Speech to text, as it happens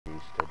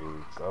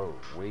go.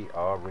 We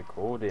are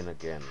recording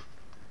again.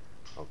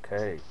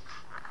 Okay,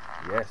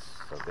 yes,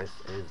 so this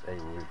is a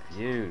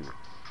review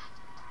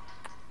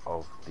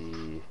of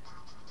the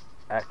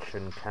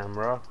action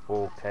camera,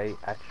 4K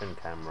action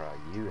camera,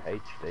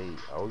 UHD.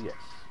 Oh yes.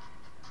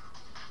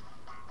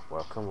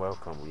 Welcome,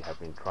 welcome. We have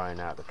been trying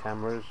out the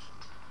cameras.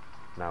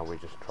 Now we're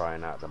just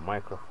trying out the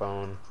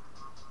microphone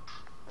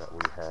that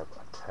we have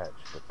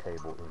attached the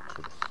cable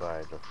into the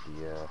side of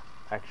the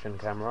action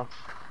camera.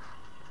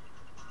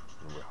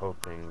 And we're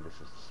hoping this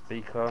is the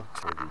speaker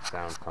where the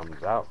sound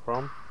comes out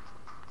from.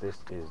 This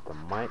is the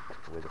mic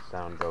where the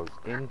sound goes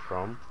in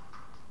from.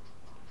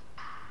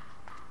 So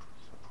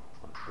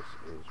once this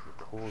is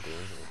recording,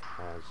 it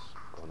has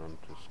gone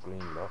onto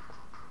screen lock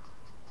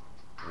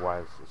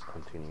whilst it's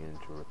continuing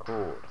to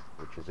record,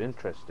 which is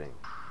interesting.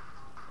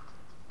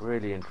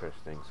 Really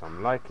interesting. So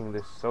I'm liking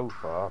this so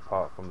far,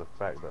 apart from the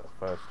fact that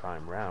the first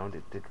time round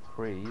it did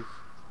freeze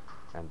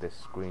and this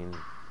screen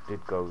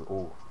did go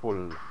all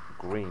full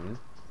green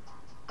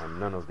and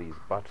none of these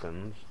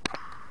buttons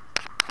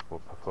were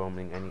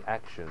performing any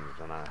actions,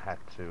 and I had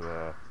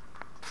to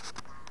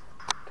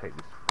take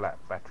this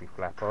battery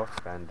flap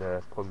off and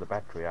pull the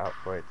battery out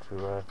for it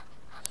to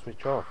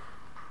switch off.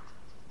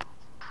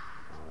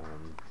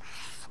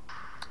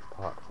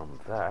 Apart from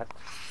that,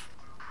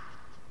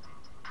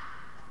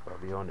 I'll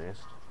be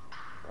honest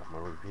about my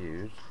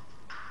reviews,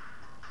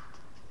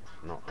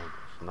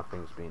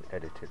 nothing's been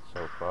edited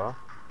so far.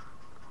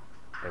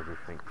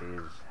 Everything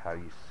is how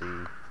you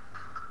see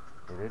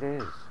it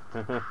is.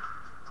 How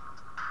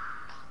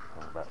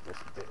about this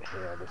bit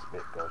here? This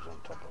bit goes on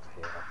top of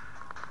here.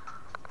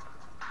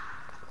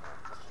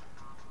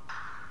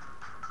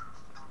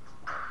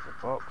 That's the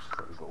box.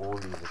 So we've got all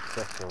these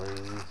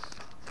accessories.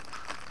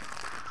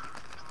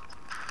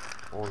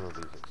 All of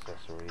these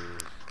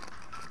accessories.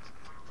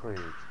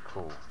 Pretty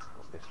cool.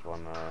 This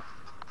one,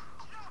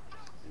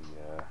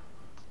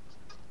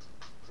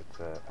 it's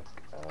a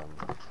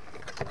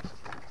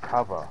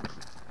cover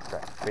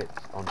that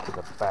fits onto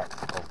the back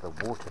of the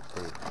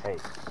waterproof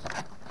case.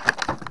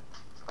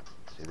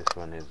 See, this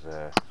one is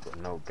it's got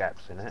no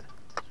gaps in it,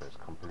 so it's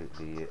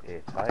completely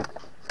airtight.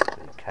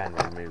 So you can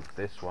remove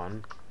this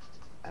one,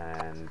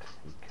 and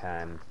you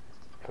can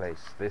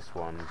place this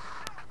one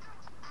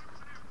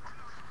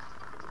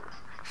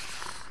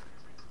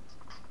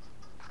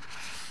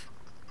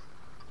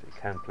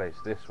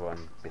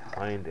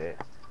behind it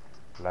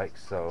like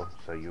so,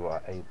 so you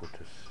are able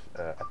to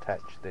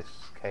attach this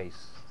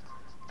case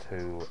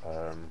to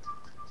a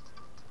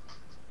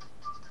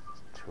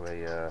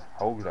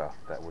holder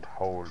that would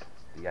hold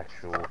the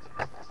actual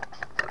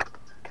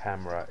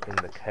camera in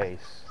the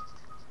case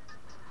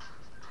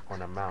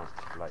on a mount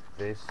like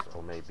this,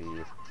 or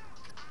maybe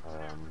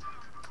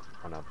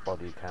on a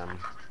body cam,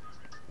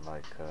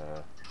 like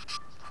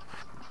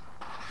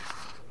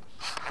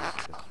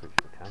let's switch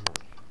the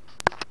cameras.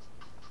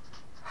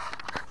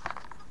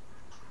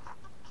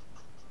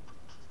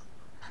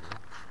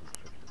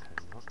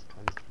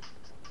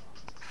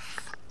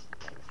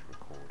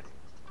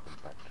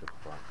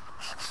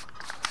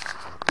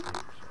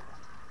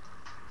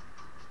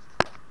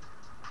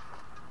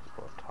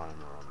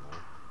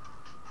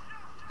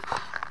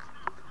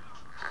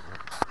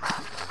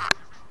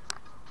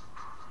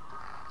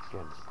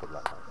 Again, just put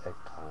like an egg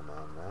timer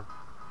on there.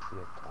 The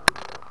egg timer.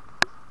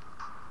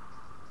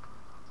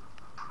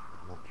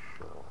 I'm not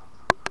sure.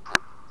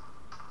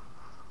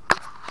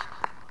 But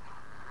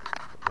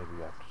maybe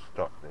you have to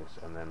stop this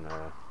and then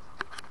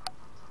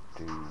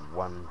do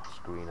one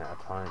screen at a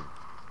time,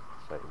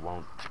 so it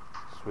won't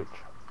switch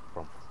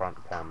from front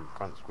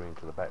screen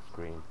to the back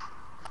screen.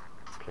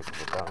 Click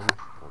the button,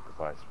 or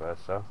vice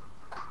versa.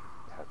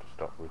 You have to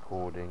stop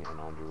recording and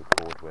only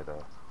record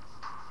whether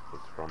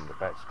it's from the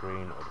back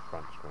screen or the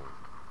front screen.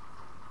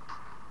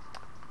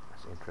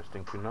 That's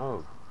interesting to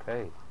know.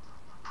 Okay.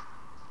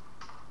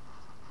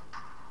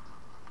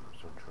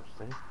 That's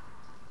interesting.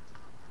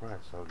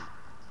 Right, so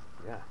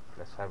yeah,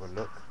 let's have a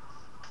look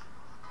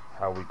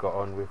how we got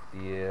on with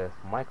the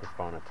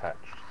microphone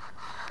attached,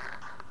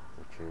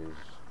 which is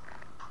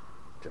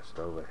just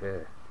over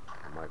here.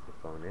 The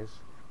microphone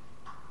is.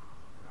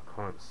 I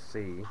can't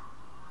see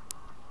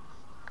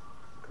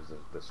because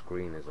the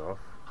screen is off.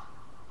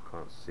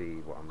 Can't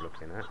see what I'm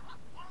looking at,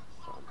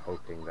 so I'm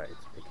hoping that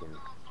it's picking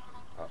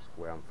up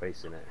where I'm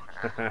facing it.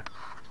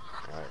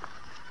 Right,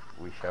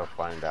 we shall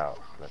find out.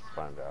 Let's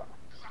find out.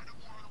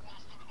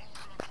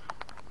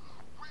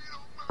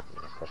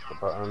 Press the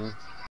button.